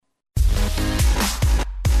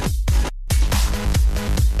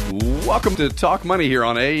Welcome to Talk Money here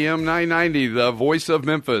on AM 990, the voice of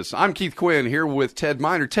Memphis. I'm Keith Quinn here with Ted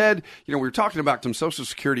Miner. Ted, we were talking about some Social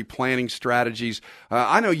Security planning strategies.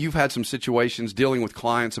 I know you've had some situations dealing with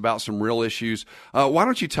clients about some real issues. Why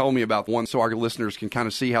don't you tell me about one so our listeners can kind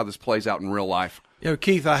of see how this plays out in real life?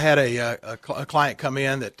 Keith, I had a client come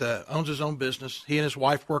in that owns his own business. He and his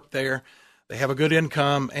wife work there. They have a good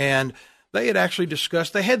income, and they had actually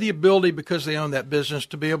discussed, they had the ability, because they own that business,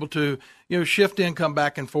 to be able to, shift income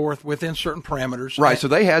back and forth within certain parameters. Right. So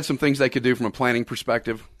they had some things they could do from a planning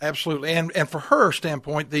perspective. Absolutely. And for her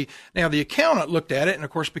standpoint, the accountant looked at it, and of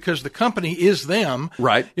course, because the company is them,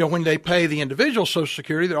 right. When they pay the individual Social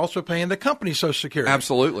Security, they're also paying the company Social Security.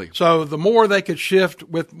 Absolutely. So the more they could shift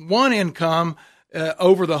with one income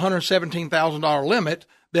over the $117,000 limit,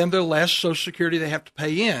 then the less Social Security they have to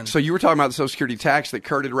pay in. So you were talking about the Social Security tax that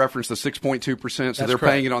Kurt had referenced, the 6.2%. So That's they're correct.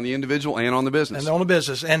 paying it on the individual and on the business. And on the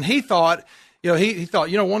business. And he thought, he thought,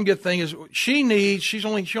 one good thing is she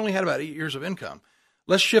only had about 8 years of income.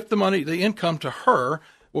 Let's shift the income to her.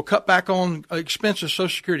 We'll cut back on expenses,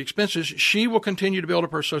 Social Security expenses. She will continue to build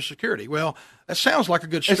up her Social Security. Well, that sounds like a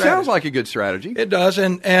good strategy. It sounds like a good strategy. It does.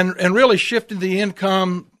 And really shifting the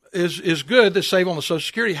income is good to save on the Social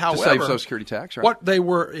Security. However, to save Social Security tax, right? What they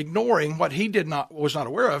were ignoring, what he was not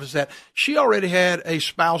aware of, is that she already had a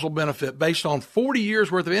spousal benefit based on 40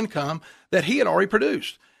 years worth of income that he had already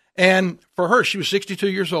produced. And for her, she was 62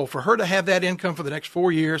 years old. For her to have that income for the next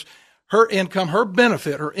 4 years, her income, her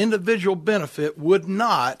benefit, her individual benefit would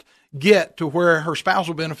not get to where her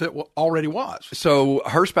spousal benefit already was. So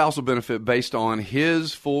her spousal benefit, based on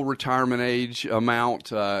his full retirement age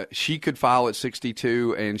amount, she could file at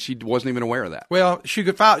 62, and she wasn't even aware of that. Well, she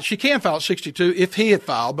can file at 62 if he had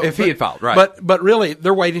filed. If he had filed, right. But really,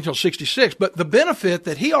 they're waiting until 66. But the benefit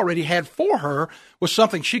that he already had for her was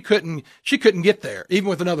something she couldn't get there, even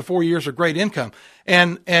with another 4 years of great income.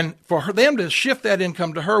 And for them to shift that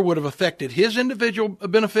income to her would have affected his individual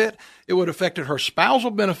benefit. It would have affected her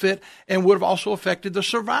spousal benefit, and would have also affected the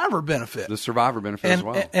survivor benefit. The survivor benefit as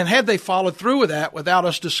well. And had they followed through with that without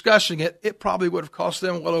us discussing it, it probably would have cost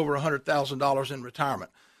them well over $100,000 in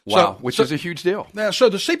retirement. Wow, which is a huge deal. So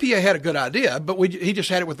the CPA had a good idea, but he just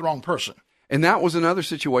had it with the wrong person. And that was another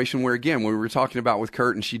situation where, again, we were talking about with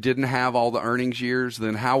Kurt, and she didn't have all the earnings years,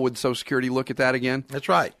 then how would Social Security look at that again? That's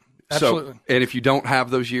right. Absolutely. So, and if you don't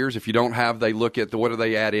have those years, they look at what do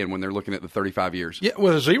they add in when they're looking at the 35 years? Yeah,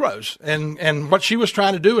 well, zeros. And what she was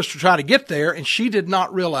trying to do is to try to get there, and she did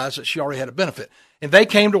not realize that she already had a benefit. And they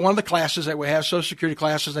came to one of the classes that we have, Social Security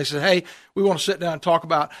classes. They said, hey, we want to sit down and talk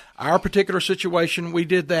about our particular situation. We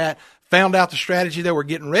did that, found out the strategy they were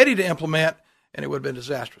getting ready to implement, and it would have been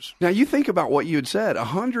disastrous. Now, you think about what you had said,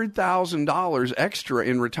 $100,000 extra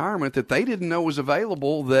in retirement that they didn't know was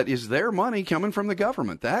available, that is their money coming from the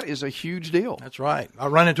government. That is a huge deal. That's right. I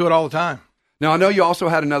run into it all the time. Now, I know you also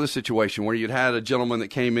had another situation where you'd had a gentleman that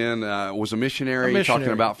came in, was a missionary, talking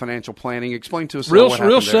about financial planning. Explain to us what happened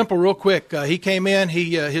real there. simple, real quick. He came in.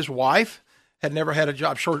 His wife had never had a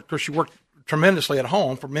job. Of course, she worked tremendously at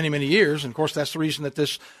home for many, many years. And, of course, that's the reason that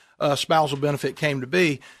this spousal benefit came to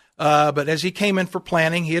be. But as he came in for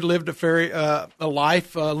planning, he had lived a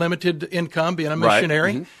life, limited income, being a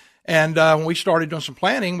missionary. Right. Mm-hmm. And when we started doing some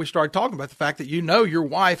planning, we started talking about the fact that your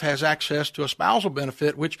wife has access to a spousal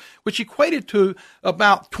benefit, which equated to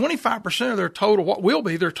about 25% of their total, what will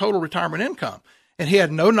be their total retirement income. And he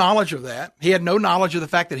had no knowledge of that. He had no knowledge of the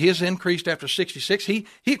fact that his increased after 66. He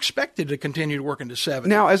expected to continue to work into 70.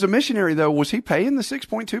 Now, as a missionary, though, was he paying the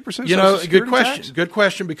 6.2%? Good question. Good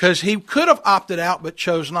question, because he could have opted out but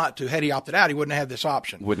chose not to. Had he opted out, he wouldn't have this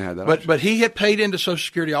option. Wouldn't have that option. But he had paid into Social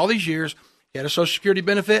Security all these years. He had a Social Security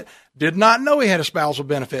benefit, did not know he had a spousal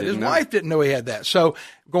benefit. His wife didn't know he had that. So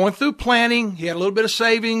going through planning, he had a little bit of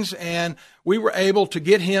savings, and we were able to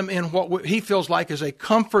get him in what he feels like is a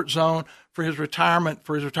comfort zone for his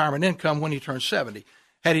retirement income when he turns 70.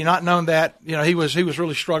 Had he not known that, he was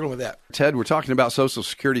really struggling with that. Ted, we're talking about Social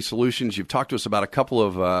Security solutions. You've talked to us about a couple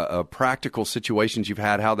of practical situations you've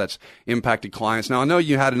had, how that's impacted clients. Now, I know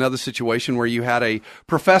you had another situation where you had a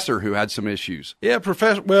professor who had some issues. Yeah,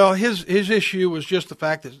 professor. Well, his issue was just the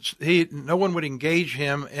fact that no one would engage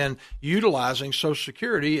him in utilizing Social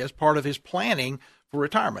Security as part of his planning for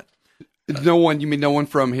retirement. No one? You mean no one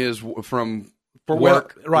from for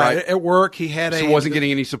work, right? At work, he had wasn't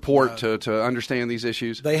getting any support to understand these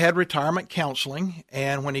issues. They had retirement counseling,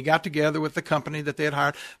 and when he got together with the company that they had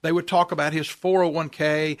hired, they would talk about his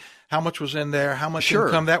 401k, how much was in there, how much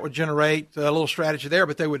income that would generate, a little strategy there.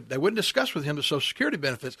 But they wouldn't discuss with him the Social Security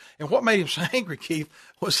benefits. And what made him so angry, Keith,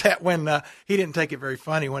 was that when he didn't take it very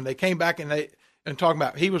funny when they came back and talking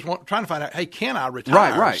about he was trying to find out, hey, can I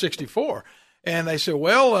retire at 64? And they said,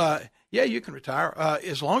 well. yeah, you can retire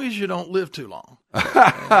as long as you don't live too long.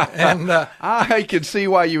 and I can see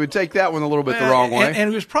why you would take that one a little bit the wrong way. And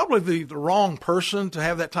he was probably the wrong person to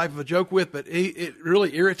have that type of a joke with, but it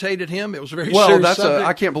really irritated him. It was a very serious subject.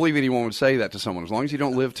 I can't believe anyone would say that to someone. As long as you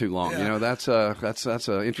don't live too long, that's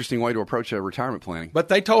an interesting way to approach retirement planning. But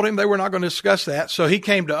they told him they were not going to discuss that, so he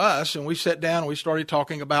came to us, and we sat down and we started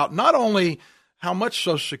talking about not only how much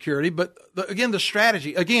Social Security, but the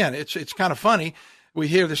strategy. Again, it's kind of funny. We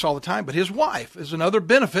hear this all the time, but his wife is another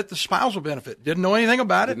benefit, the spousal benefit. Didn't know anything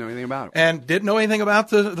about it. Didn't know anything about it. And didn't know anything about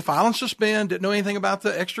the file and suspend, didn't know anything about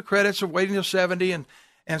the extra credits of waiting till 70.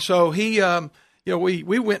 And so he,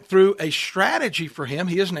 we went through a strategy for him.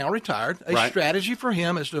 He is now retired. Strategy for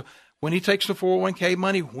him as to when he takes the 401k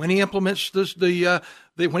money, when he implements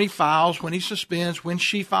when he files, when he suspends, when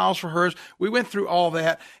she files for hers. We went through all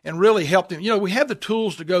that and really helped him. We have the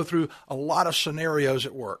tools to go through a lot of scenarios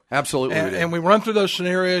at work. Absolutely. And we run through those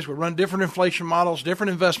scenarios. We run different inflation models,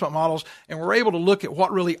 different investment models, and we're able to look at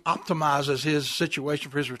what really optimizes his situation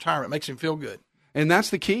for his retirement, makes him feel good. And that's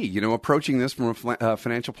the key, approaching this from a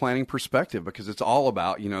financial planning perspective, because it's all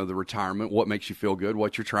about, the retirement, what makes you feel good,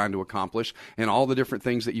 what you're trying to accomplish, and all the different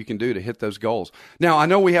things that you can do to hit those goals. Now, I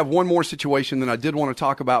know we have one more situation that I did want to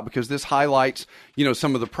talk about because this highlights,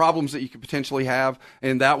 some of the problems that you could potentially have,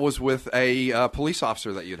 and that was with a police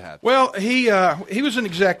officer that you'd had. Well, he was an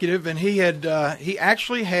executive, and he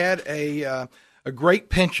actually had a great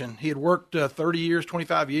pension. He had worked 30 years,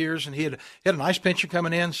 25 years, and he had a nice pension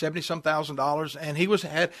coming in, $70-some thousand, and he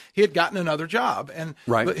had gotten another job. And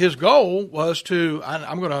but his goal was to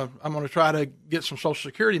I'm going to try to get some Social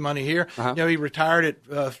Security money here. Uh-huh. He retired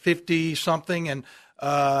at 50 something, and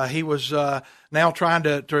he was now trying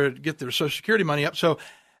to get the Social Security money up. So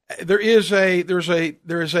there is a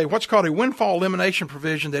what's called a windfall elimination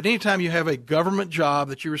provision that anytime you have a government job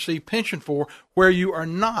that you receive pension for where you are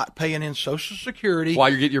not paying in Social Security. While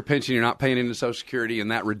you're getting your pension, you're not paying into Social Security,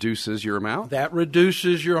 and that reduces your amount? That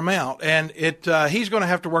reduces your amount. And he's going to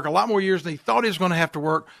have to work a lot more years than he thought he was going to have to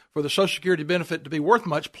work for the Social Security benefit to be worth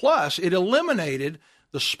much. Plus, it eliminated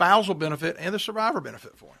the spousal benefit and the survivor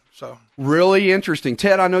benefit for him. So really interesting.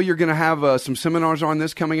 Ted, I know you're going to have some seminars on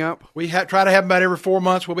this coming up. We try to have them about every 4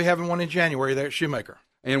 months. We'll be having one in January there at Shoemaker.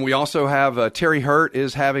 And we also have Terry Hurt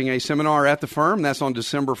is having a seminar at the firm. That's on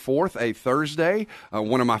December 4th, a Thursday.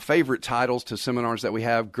 One of my favorite titles to seminars that we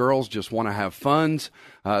have, Girls Just Want to Have Funds.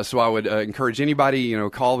 So I would encourage anybody,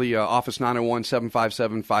 call the office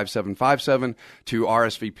 901-757-5757 to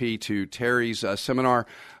RSVP to Terry's seminar.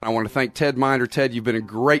 I want to thank Ted Minder. Ted, you've been a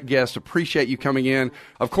great guest. Appreciate you coming in.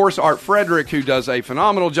 Of course, Art Frederick, who does a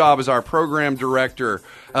phenomenal job as our program director,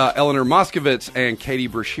 Eleanor Moskovitz and Katie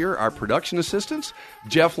Brashear, our production assistants,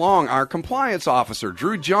 Jeff Long, our compliance officer,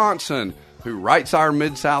 Drew Johnson, who writes our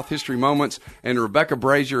Mid-South History Moments, and Rebecca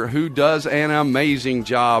Brazier, who does an amazing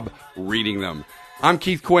job reading them. I'm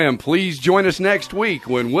Keith Quinn. Please join us next week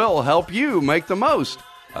when we'll help you make the most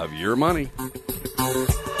of your money.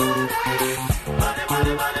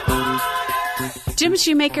 Jim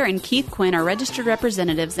Shoemaker and Keith Quinn are registered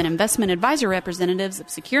representatives and investment advisor representatives of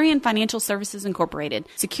Securian Financial Services Incorporated,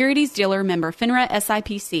 securities dealer member FINRA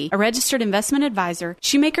SIPC, a registered investment advisor.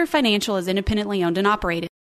 Shoemaker Financial is independently owned and operated.